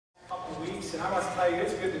weeks, and I must tell you,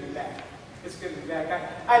 it's good to be back. It's good to be back.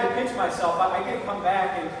 I had to pinch myself. I get to come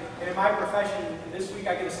back, and in my profession, this week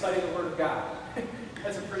I get to study the Word of God.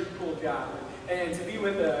 That's a pretty cool job. And to be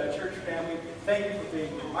with a church family, thank you for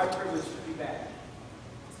being here. My privilege to be back.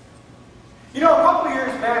 You know, a couple of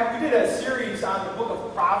years back, we did a series on the book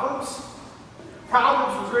of Proverbs.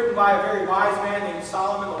 Proverbs was written by a very wise man named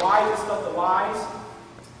Solomon, the wisest of the wise.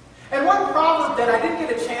 And one proverb that I didn't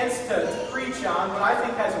get a chance to preach on, but I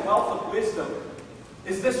think has a wealth of wisdom,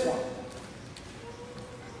 is this one.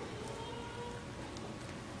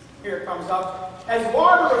 Here it comes up. As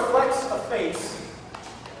water reflects a face,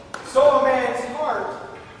 so a man's heart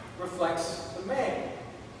reflects the man.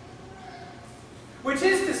 Which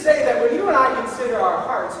is to say that when you and I consider our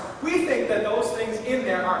hearts, we think that those things in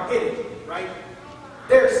there are hidden, right?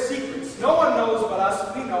 They're secrets. No one knows but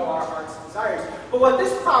us. We know our heart's desires. But what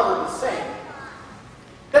this proverb is saying,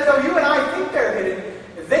 that though you and I think they're hidden,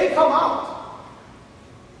 they come out.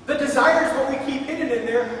 The desires, what we keep hidden in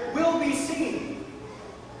there, will be seen.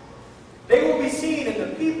 They will be seen in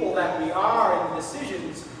the people that we are and the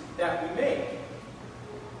decisions that we make.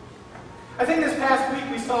 I think this past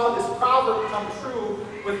week we saw this proverb come true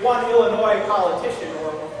with one Illinois politician, or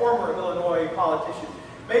a former Illinois politician.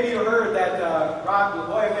 Maybe you heard that Rod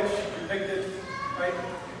Blagojevich convicted, right?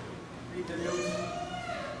 Read the news.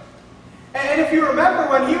 And if you remember,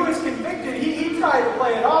 when he was convicted, he tried to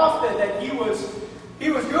play it off that he was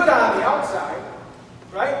good on the outside,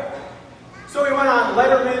 right? So he went on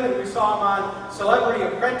Letterman, and we saw him on Celebrity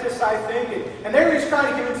Apprentice, I think, and they were just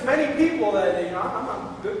trying to convince many people that, I'm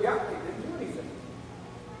a good guy. He didn't do anything.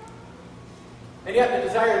 And yet the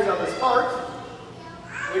desires of his heart,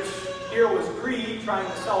 which here was greed, trying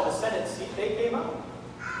to sell the Senate seat, they came out.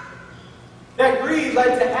 That greed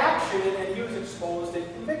led to action, and he was exposed and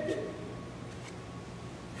convicted.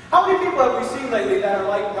 How many people have we seen lately that are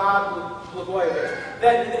like Rod Blagojevich?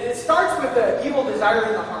 That it starts with the evil desire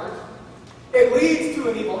in the heart, it leads to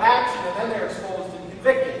an evil action, and then they're exposed and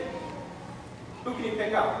convicted. Who can you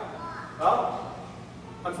pick up? Well,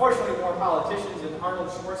 unfortunately, more politicians than Arnold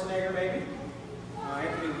Schwarzenegger, maybe.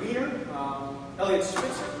 Anthony Weiner, Elliot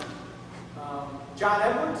Spitzer, John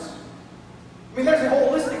Edwards. I mean, there's a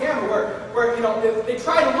whole list again where if they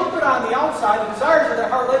try to look good on the outside, the desires of their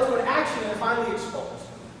heart led to an action and they're finally exposed.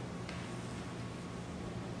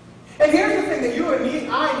 And here's the thing that you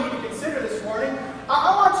and I need to consider this morning.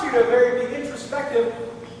 I want you to be introspective.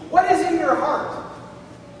 What is in your heart?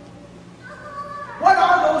 What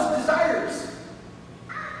are those desires?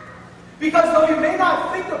 Because though you may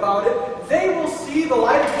not think about it, they will see the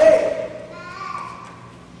light of day.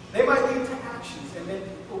 They might lead to actions, and then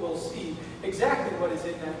people will see exactly what is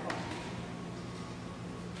in that heart.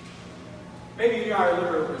 Maybe you are a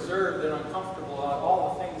little reserved and uncomfortable about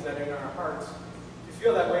all the things that are in our hearts. If you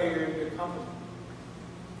feel that way, you're in good company.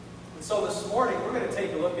 And so this morning, we're going to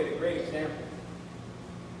take a look at a great example.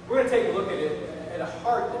 We're going to take a look at a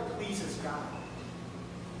heart that pleases God.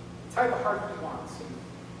 The type of heart He wants.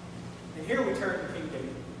 And here we turn to King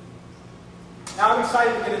David. Now I'm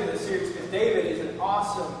excited to get into this series because David is an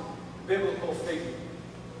awesome biblical figure.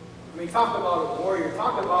 I mean, talk about a warrior,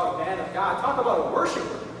 talk about a man of God, talk about a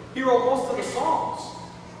worshiper. He wrote most of the Psalms.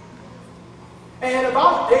 And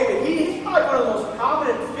about David, he's probably one of the most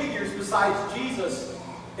prominent figures besides Jesus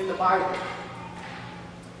in the Bible.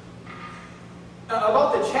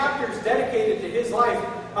 About the chapters dedicated to his life,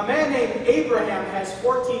 a man named Abraham has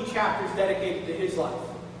 14 chapters dedicated to his life.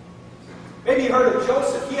 Maybe you heard of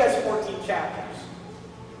Joseph, he has 14 chapters.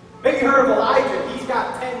 Maybe you heard of Elijah, he's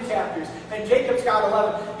got 10 chapters. And Jacob's got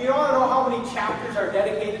 11. You want to know how many chapters are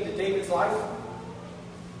dedicated to David's life?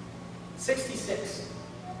 66.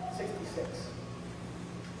 66.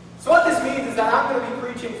 So what this means is that I'm going to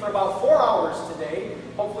be preaching for about 4 hours today.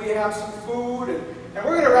 Hopefully you have some food. And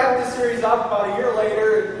we're going to wrap this series up about a year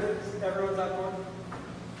later. Everyone's on board?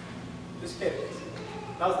 Just kidding.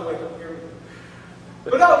 That was the way up here.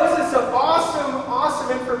 But no, this is some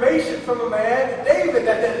awesome information from a man, David,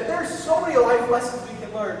 that there's so many life lessons we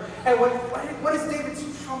can learn. And what is David's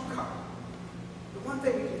trump card? The one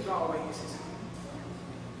thing we can draw away is his heart.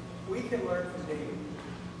 We can learn from David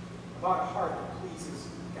about a heart that pleases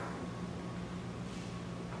God.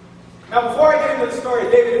 Now, before I get into the story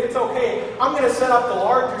of David, if it's okay, I'm going to set up the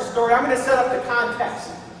larger story. I'm going to set up the context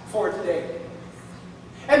for today.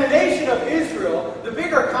 And the nation of Israel, the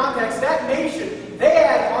bigger context, that nation, they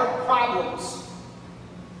had heart problems.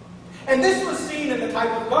 And this was seen in the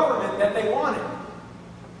type of government that they wanted.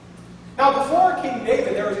 Now, before King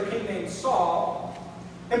David, there was a king named Saul.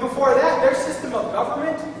 And before that, their system of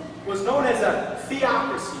government was known as a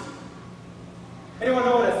theocracy. Anyone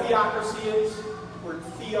know what a theocracy is? The word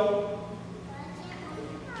theo.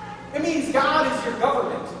 It means God is your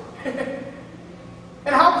government.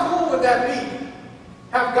 And how cool would that be?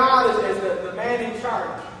 Have God as the man in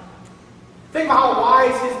charge. Think of how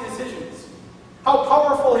wise his decisions, how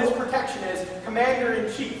powerful his protection as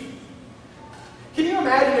commander-in-chief. Can you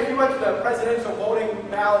imagine if you went to the presidential voting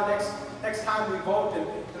ballot next time we vote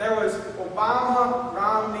and there was Obama,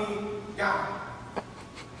 Romney, God?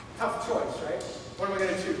 Tough choice, right? What am I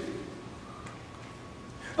going to choose?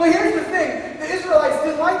 But here's the thing. The Israelites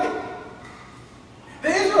didn't like it. The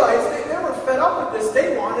Israelites, they were fed up with this.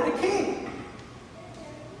 They wanted a king.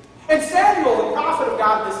 And Samuel, the prophet of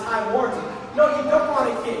God at this time, warns them, no, you don't want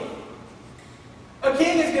a king. A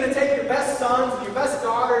king is going to take your best sons and your best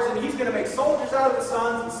daughters, and he's going to make soldiers out of the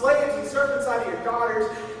sons and slaves and servants out of your daughters.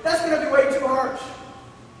 That's going to be way too harsh.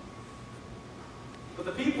 But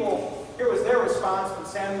the people, here was their response when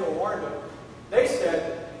Samuel warned them. They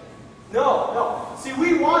said, no. See,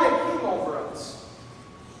 we want a king over us.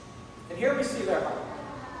 And here we see their heart.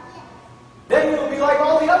 Then we'll be like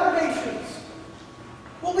all the other nations.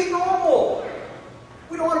 We'll be normal.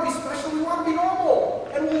 We don't want to be special. We want to be normal.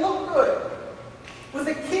 And we'll look good. With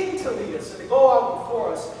a king to lead us and to go out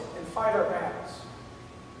before us and fight our battles.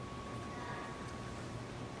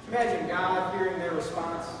 Imagine God hearing their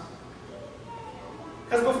response.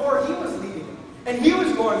 Because before he was leading them, and he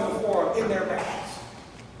was going before them in their battles,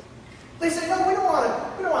 they said, no, we don't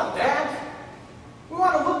want that. We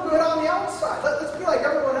want to look good on the outside. Let's be like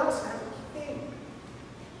everyone else and have a king.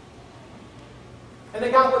 And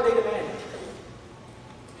they got what they demanded.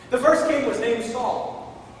 The first king was named Saul.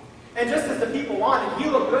 And just as the people wanted, he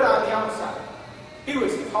looked good on the outside. He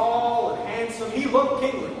was tall and handsome. He looked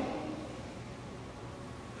kingly.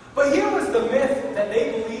 But here was the myth that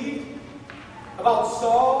they believed about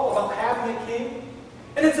Saul, about having a king.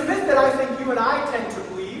 And it's a myth that I think you and I tend to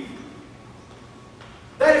believe.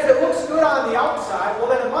 That if it looks good on the outside, well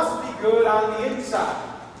then it must be good on the inside.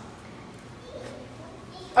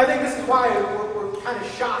 I think this is why we're kind of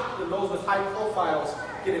shocked when those with high profiles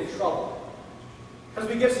get in trouble. Because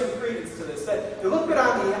we give some credence to this. That they look good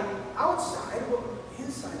on the outside, well, the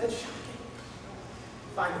inside, that's shocking.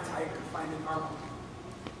 Find a tiger, find an armor.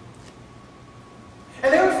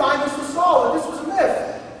 And they would find this with Saul, and this was a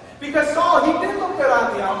myth. Because Saul, he did look good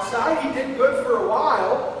on the outside, he did good for a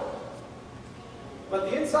while, but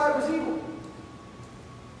the inside was evil.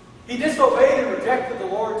 He disobeyed and rejected the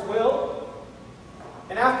Lord's will,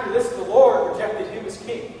 and after this, the Lord rejected him as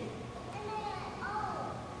king.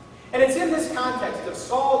 And it's in this context of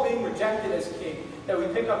Saul being rejected as king that we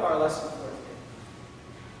pick up our lesson for today.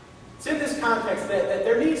 It's in this context that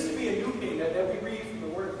there needs to be a new king that we read from the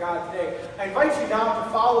Word of God today. I invite you now to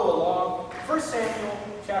follow along 1 Samuel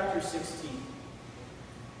chapter 16.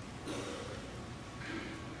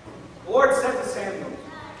 The Lord said to Samuel,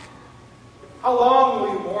 how long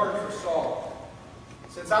will you mourn for Saul,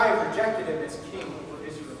 since I have rejected him as king over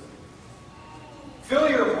Israel? Fill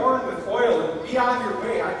your horn with oil and be on your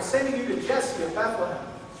way. I am sending you to Jesse of Bethlehem.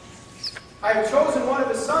 I have chosen one of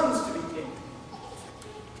his sons to be king.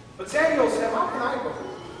 But Samuel said, how can I go?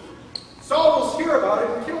 Saul will hear about it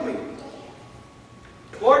and kill me.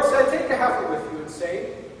 The Lord said, take a heifer with you and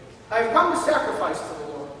say, I have come to sacrifice to the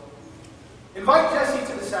Lord. Invite Jesse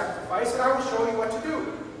to the sacrifice, and I will show you what to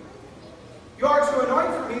do. You are to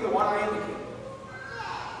anoint for me the one I indicate.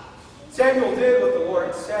 Samuel did what the Lord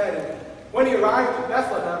had said, and when he arrived at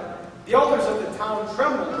Bethlehem, the elders of the town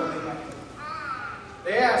trembled when they met him.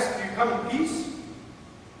 They asked, do you come in peace?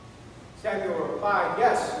 Samuel replied,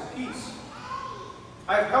 yes, in peace.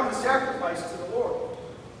 I have come to sacrifice to the Lord.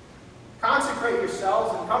 Consecrate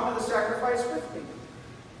yourselves and come to the sacrifice with me.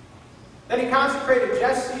 Then he consecrated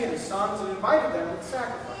Jesse and his sons and invited them to the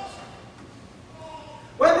sacrifice.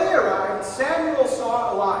 When they arrived, Samuel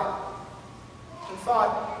saw Eliab and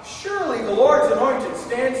thought, surely the Lord's anointed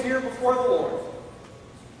stands here before the Lord.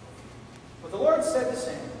 But the Lord said to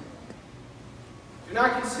Samuel, do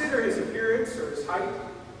not consider his appearance or his height,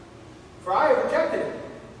 for I have rejected him.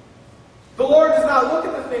 The Lord does not look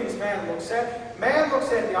at the things man looks at. Man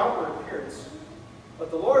looks at the outward appearance, but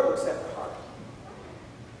the Lord looks at the heart.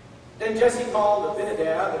 Then Jesse called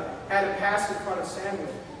Abinadab and had him pass in front of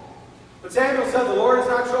Samuel. But Samuel said, the Lord has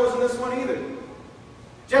not chosen this one either.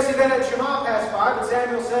 Jesse then had Shammah pass by, but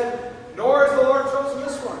Samuel said, nor has the Lord chosen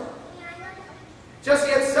this one. Jesse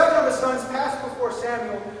had 7 of his sons pass before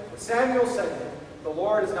Samuel, but Samuel said to him, the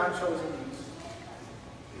Lord has not chosen these.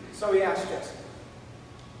 So he asked Jesse,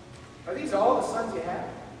 are these all the sons you have?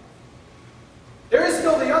 There is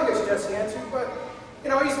still the youngest, Jesse answered, but,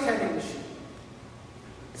 he's tending the sheep.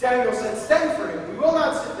 Samuel said, send for him. We will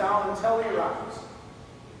not sit down until he arrives.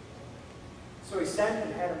 So he sent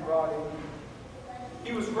and had him brought in.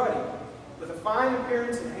 He was ruddy, with a fine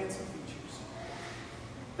appearance and handsome features.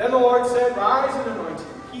 Then the Lord said, "Rise and anoint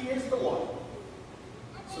him. He is the one."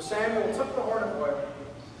 So Samuel took the horn of oil,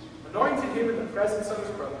 anointed him in the presence of his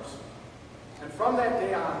brothers. And from that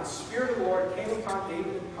day on, the Spirit of the Lord came upon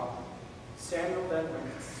David in power. Samuel then went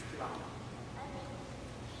to God.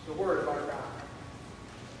 The word of our God.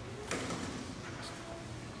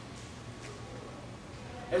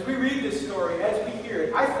 As we read this story, as we hear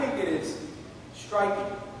it, I think it is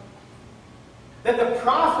striking that the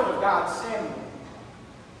prophet of God, Samuel,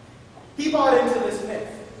 he bought into this myth.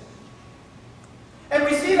 And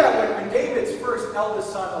we see that when David's first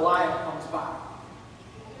eldest son, Eliab, comes by.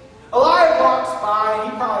 Eliab walks by,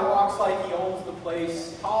 and he probably walks like he owns the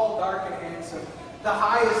place, tall, dark, and handsome, the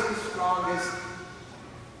highest and strongest.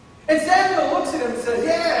 And Samuel looks at him and says,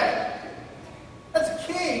 "Yeah, that's a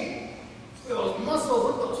king. Look at those muscles,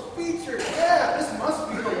 look at those features. Yeah, this must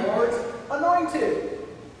be the Lord's anointed."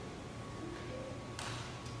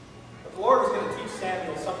 But the Lord was going to teach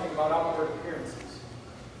Samuel something about outward appearances.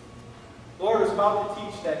 The Lord was about to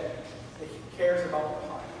teach that He cares about the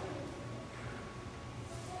heart.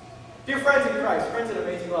 Dear friends in Christ, friends in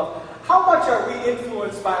amazing love, how much are we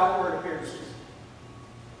influenced by outward appearances?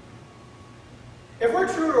 If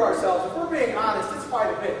we're true to ourselves, if we're being honest, it's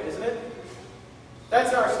quite a bit, isn't it?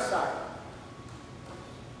 That's our society.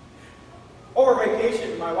 Over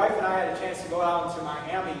vacation, my wife and I had a chance to go out to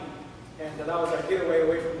Miami, and that was our getaway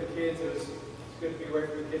away from the kids. It was good to be away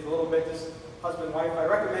from the kids a little bit, just husband and wife. I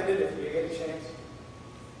recommend it if you get a chance.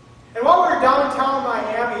 And while we were downtown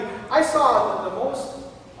Miami, I saw the most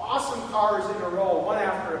awesome cars in a row, one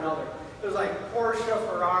after another. It was like Porsche,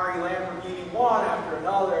 Ferrari, Lamborghini, one after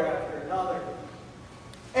another, after another.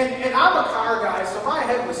 And I'm a car guy, so my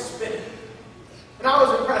head was spinning. And I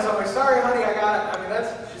was impressed. I'm like, "Sorry, honey, I got it." I mean,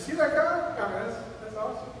 did you see that car? I mean, that's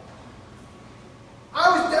awesome.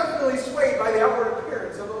 I was definitely swayed by the outward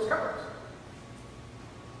appearance of those cars.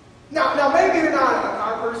 Now maybe you're not a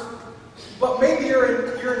car person, but maybe you're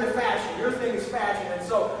into fashion. Your thing is fashion, and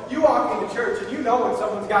so you walk into church and you know when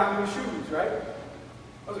someone's got new shoes, right?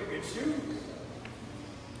 Those are good shoes.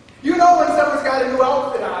 You know when someone's got a new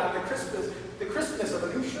outfit on and the crispness of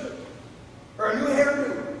a new shirt or a new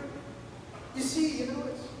hairdo. You see, you know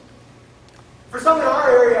this. For some in our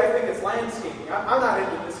area, I think it's landscaping. I'm not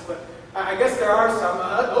into this, but I guess there are some.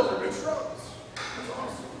 Those are good shrubs. That's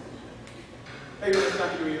awesome. Maybe that's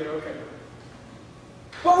not you either. Okay.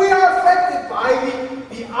 But we are affected by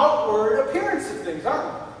the outward appearance of things, aren't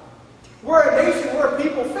we? We're a nation, we're a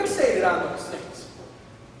people fixated on those things.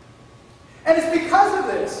 And it's because of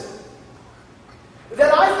this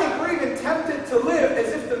that I think we're even tempted to live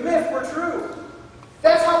as if the myth were true.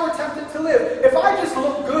 That's how we're tempted to live. If I just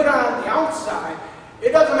look good on the outside,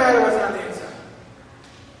 it doesn't matter what's on the inside.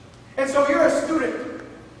 And so you're a student.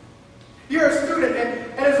 You're a student,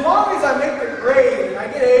 and as long as I make the grade and I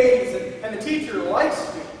get A's and the teacher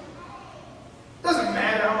likes me, it doesn't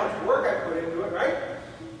matter how much work I put into it, right?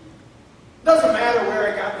 It doesn't matter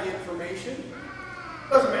where I got the information. It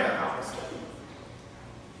doesn't matter how I study.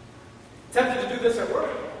 Tempted to do this at work.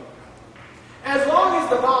 As long as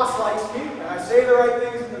the boss likes me, and I say the right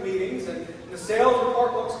things in the meetings, and the sales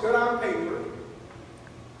report looks good on paper,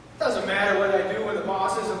 it doesn't matter what I do when the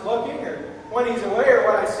boss isn't looking, or when he's away, or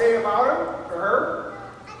what I say about him or her.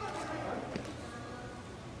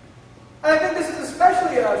 And I think this is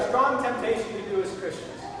especially a strong temptation to do as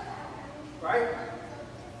Christians. Right?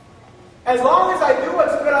 As long as I do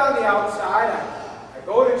what's good on the outside, I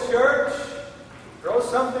go to church, throw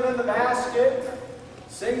something in the basket,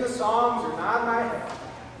 sing the songs, or nod my head.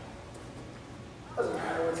 Doesn't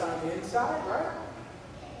matter what's on the inside, right?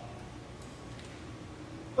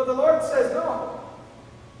 But the Lord says, no.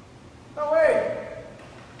 No way.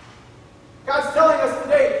 God's telling us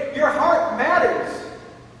today, your heart matters.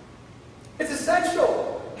 It's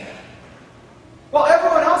essential. While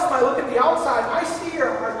everyone else might look at the outside, I see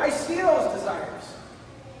your heart. I see those desires.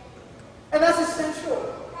 And that's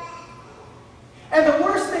essential. And the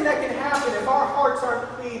worst thing that can happen if our hearts aren't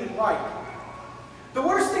clean and right, the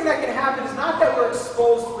worst thing that can happen is not that we're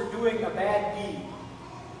exposed for doing a bad deed,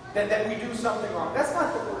 that we do something wrong. That's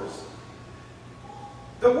not the worst.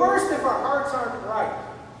 The worst, if our hearts aren't right,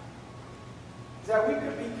 is that we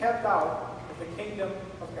could be kept out of the kingdom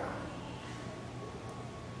of God.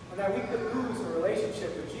 And that we could lose a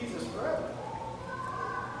relationship with Jesus forever.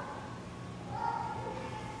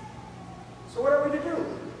 So what are we to do?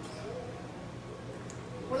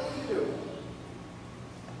 What do we do?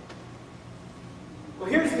 Well,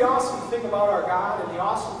 here's the awesome thing about our God and the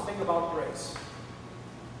awesome thing about grace.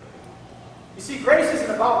 You see, grace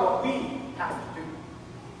isn't about what we have to do.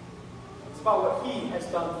 It's about what He has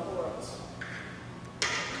done for us.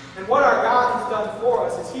 And what our God has done for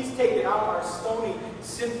us is He's taken out our stony,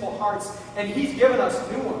 sinful hearts, and He's given us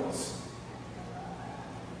new ones.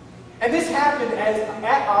 And this happened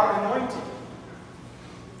at our anointing.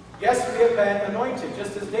 Yes, we have been anointed,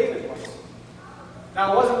 just as David was.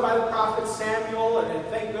 Now, it wasn't by the prophet Samuel, and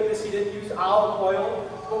thank goodness he didn't use olive oil.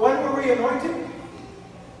 But when were we anointed?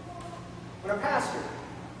 When a pastor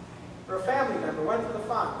or a family member went to the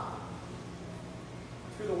font.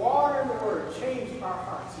 Through the water and the Word, changed our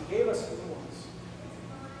hearts. He gave us new ones.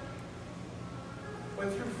 When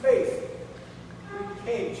through faith, we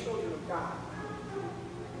became children of God.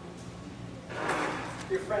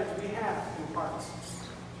 Dear friends, we have new hearts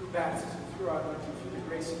through baptism, through our anointing, through the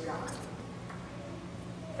grace of God.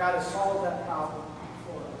 God has solved that problem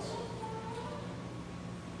for us.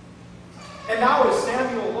 And now as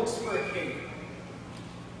Samuel looks for a king,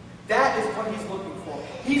 that is what he's looking for.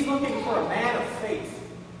 He's looking for a man of faith.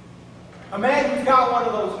 A man who's got one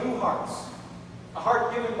of those new hearts. A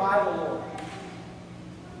heart given by the Lord.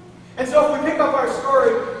 And so if we pick up our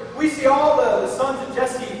story, we see all the sons of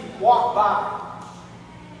Jesse walk by.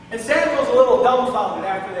 And Samuel's a little dumbfounded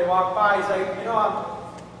after they walk by. He's like, I'm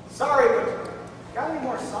sorry, but got any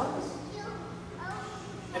more sons?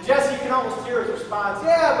 And Jesse, you can almost hear his response,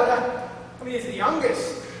 yeah, but he's the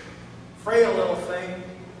youngest. Frail little thing.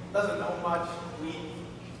 Doesn't know much. Weak.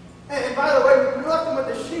 And by the way, we left him with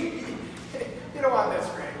the sheep. You don't want that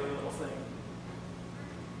scraggly little thing.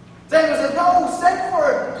 Samuel says, no, send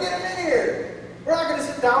for him. Get him in here. We're not going to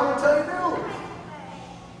sit down until you do.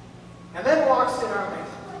 And then walks in our man.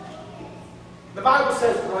 The Bible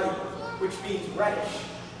says ruddy, which means reddish.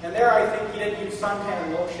 And there I think he didn't use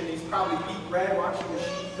suntan lotion. He's probably beet red. Watching the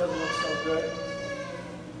sheep doesn't look so good.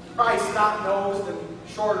 Probably snot-nosed and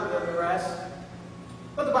shorter than the rest.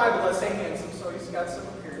 But the Bible does say handsome, so he's got some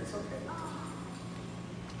appearance. Okay.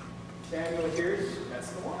 Samuel hears,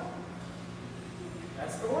 that's the one.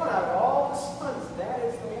 That's the one. Out of all the sons, that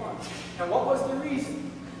is the one. And what was the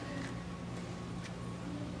reason?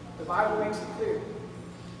 The Bible makes it clear.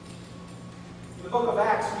 In the book of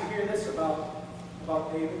Acts, we hear this about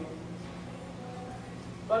David.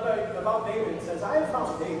 But about David, it says, I have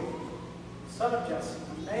found David, son of Jesse,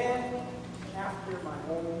 a man after my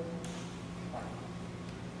own heart.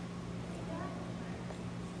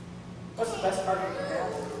 What's the best heart you can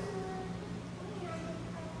have?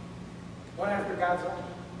 One after God's own.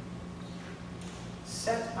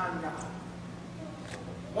 Set on God.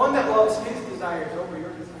 One that loves His desires over your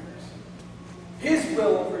desires. His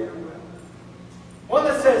will over your will. One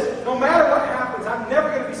that says, no matter what happens, I'm never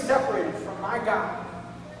going to be separated from my God.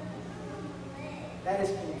 That is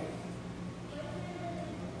King David.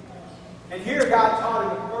 And here God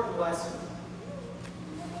taught an important lesson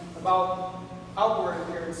about outward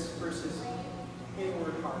appearance versus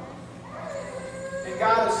inward heart. And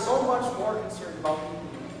God is so much more concerned about people.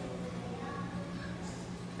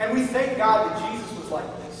 And we thank God that Jesus was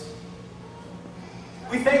like this.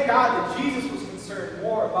 We thank God that Jesus was concerned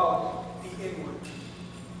more about the inward.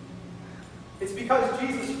 It's because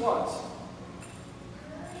Jesus was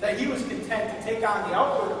that He was content to take on the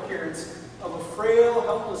outward appearance of a frail,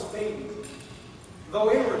 helpless baby,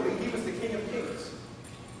 though inwardly He was the King of Kings.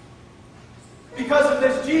 Because of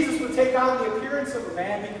this, Jesus would take on the appearance of a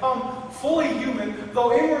man, become fully human,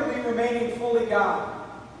 though inwardly remaining fully God.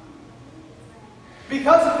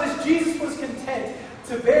 Because of this, Jesus was content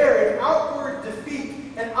to bear an outward defeat,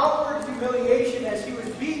 an outward humiliation as He was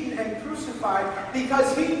beaten and crucified,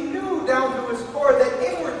 because He knew down to His core that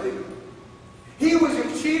inwardly He was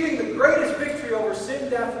achieving the greatest victory over sin,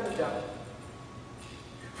 death, and the devil.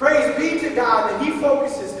 Praise be to God that He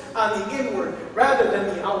focuses on the inward rather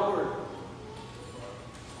than the outward.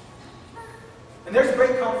 And there's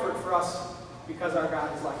great comfort for us because our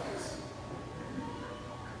God is like this.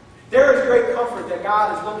 There is great comfort that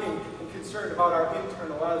God is looking and concerned about our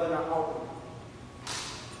internal rather than our outward.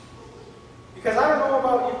 Because I don't know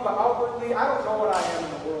about you, but outwardly, I don't know what I am in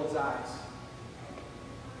the world's eyes.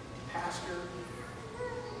 Pastor.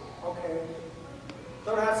 Okay.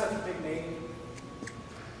 Don't have such a big name.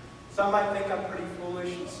 Some might think I'm pretty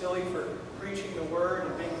foolish and silly for preaching the Word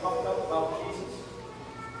and being pumped up about Jesus.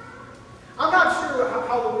 I'm not sure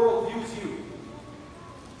how the world views you.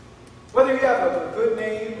 Whether you have a good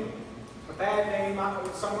name, a bad name,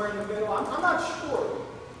 somewhere in the middle, I'm not sure.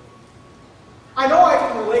 I know I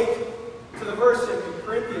can relate to the verse in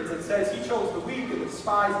Corinthians that says He chose the weak and the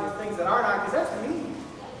despised and the things that are not, because that's me.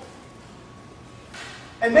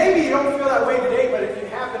 And maybe you don't feel that way today, but if it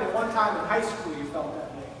happened at one time in high school, you felt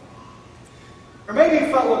that way. Or maybe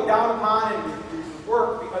you felt looked down upon in your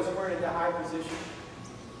work because you weren't in a high position.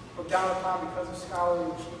 But down upon because of scholarly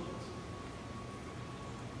achievements.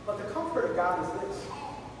 But the comfort of God is this.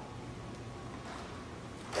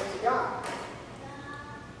 That to God,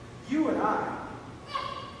 you and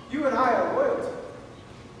I are royalty.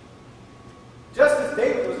 Just as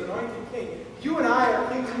David was anointed king, you and I are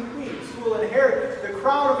kings and queens who will inherit the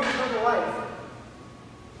crown of eternal life.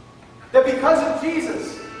 That because of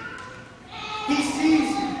Jesus, He sees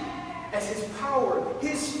you as His power,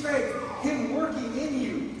 His strength, Him working in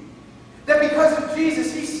you. That because of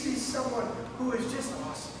Jesus, He sees someone who is just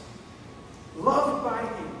awesome, loved by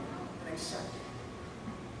Him and accepted.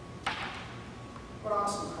 What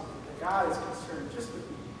awesome comfort that God is concerned just with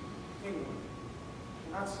you, inward,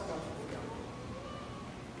 and not so much with the outward.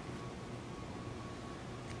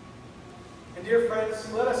 And dear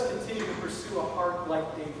friends, let us continue to pursue a heart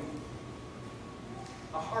like David.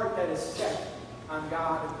 A heart that is set on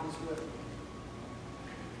God and His will.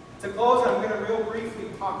 To close, I'm going to real briefly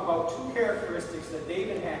talk about two characteristics that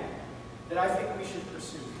David had that I think we should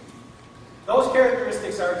pursue. Those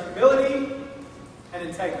characteristics are humility and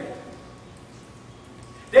integrity.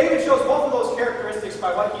 David shows both of those characteristics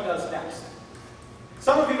by what he does next.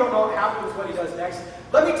 Some of you don't know what happens, what he does next.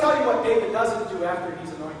 Let me tell you what David doesn't do after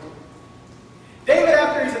he's anointed. David,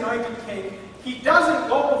 after he's anointed king, he doesn't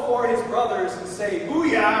go before his brothers and say,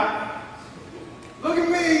 "Booyah! Look at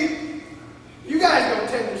me! You guys don't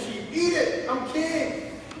tend the sheep. Eat it! I'm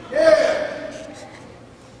king! Yeah!"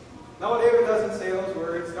 No, David doesn't say those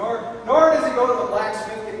words, nor does he go to the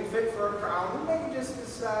blacksmith getting fit for a crown. Maybe he just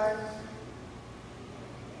decides.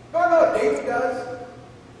 No, David does.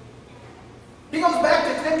 He goes back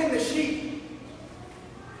to tending the sheep.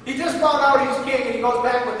 He just found out he's king and he goes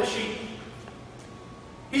back with the sheep.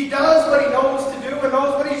 He does what he knows to do and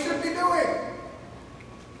knows what he should be doing.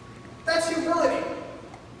 That's humility.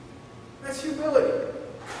 That's humility.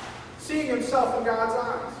 Seeing himself in God's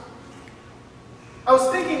eyes. I was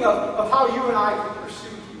thinking of how you and I can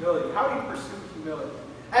pursue humility. How do you pursue humility?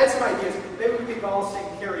 I had some ideas. Maybe we could all sing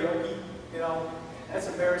karaoke, That's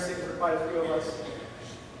embarrassing for quite a few of us.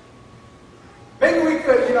 Maybe we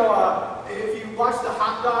could, if you watch the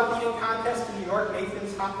hot dog eating contest in New York,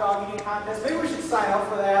 Nathan's hot dog eating contest, maybe we should sign up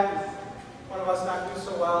for that. One of us not do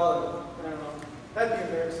so well, and I don't know. That'd be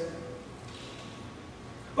embarrassing.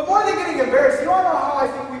 But more than getting embarrassed, you want to know how I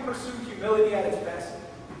think we pursue humility at its best?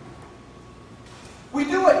 We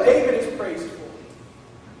do what David is praised for.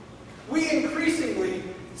 We increasingly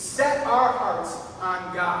set our hearts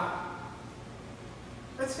on God.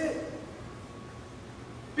 That's it.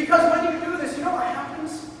 Because when you do this, you know what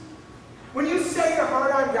happens? When you set your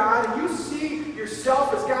heart on God and you see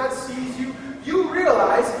yourself as God sees you, you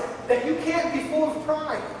realize that you can't be full of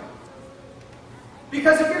pride.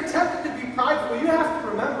 Because if you're tempted to be prideful, you have to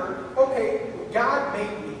remember, okay, God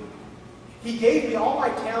made me. He gave me all my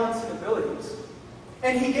talents and abilities.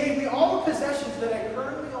 And He gave me all the possessions that I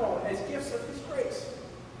currently own as gifts of His grace.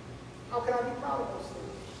 How can I be proud of those things?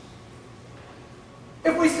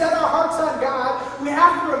 If we set our hearts on God, we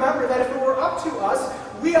have to remember that if it were up to us,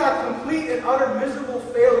 we are complete and utter miserable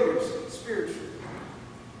failures spiritually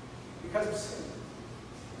because of sin.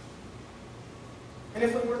 And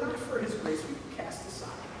if it were not for His grace, we would cast aside.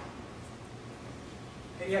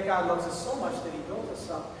 And yet God loves us so much that He built us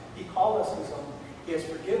up. He called us His own. He has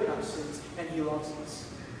forgiven our sins, and He loves us.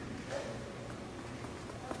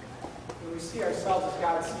 When we see ourselves as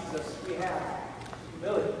God sees us, we have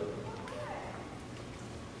humility.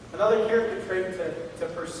 Another character trait to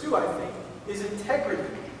pursue, I think, is integrity.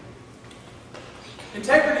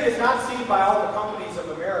 Integrity is not seen by all the companies of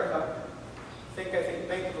America. I think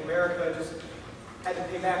Bank of America just had to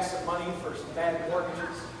pay back some money for some bad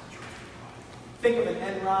mortgages. Think of an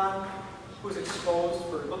Enron who was exposed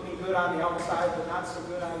for looking good on the outside but not so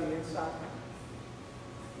good on the inside.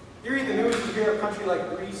 You read the news, you hear a country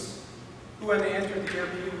like Greece, who when they entered the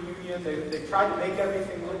European Union, they tried to make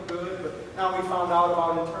everything look good, but now we found out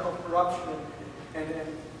about internal corruption, and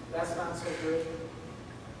that's not so good.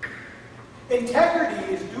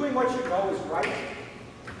 Integrity is doing what you know is right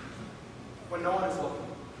when no one is looking.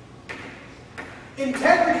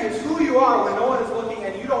 Integrity is who you are when no one is looking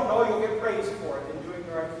and you don't know you'll get praised for it in doing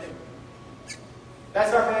the right thing.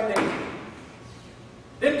 That's our man David.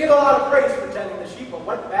 Didn't get a lot of praise for tending the sheep, but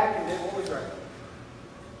went back and did what was right.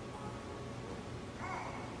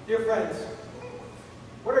 Dear friends,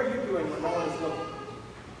 what are you doing when no one is looking?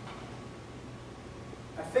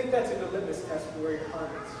 I think that's a good litmus test for where your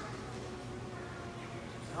heart is.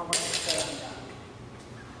 How much you set on God.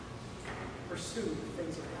 Pursue the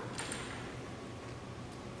things of God.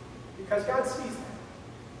 Because God sees that.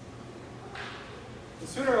 And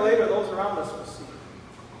sooner or later, those around us will see it.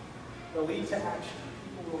 They'll lead to action.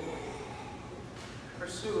 People will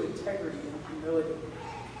pursue integrity and humility.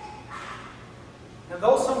 And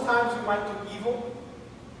though sometimes we might do evil,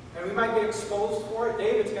 and we might get exposed for it,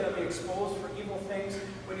 David's going to be exposed for evil things.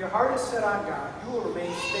 When your heart is set on God, you will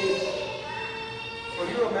remain stable. For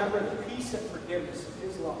you remember the peace and forgiveness of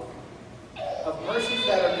His love, of mercies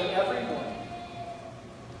that are new every morning.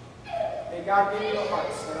 May God give you a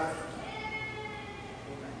heart set on Him.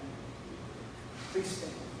 Amen. Please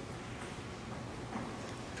stand.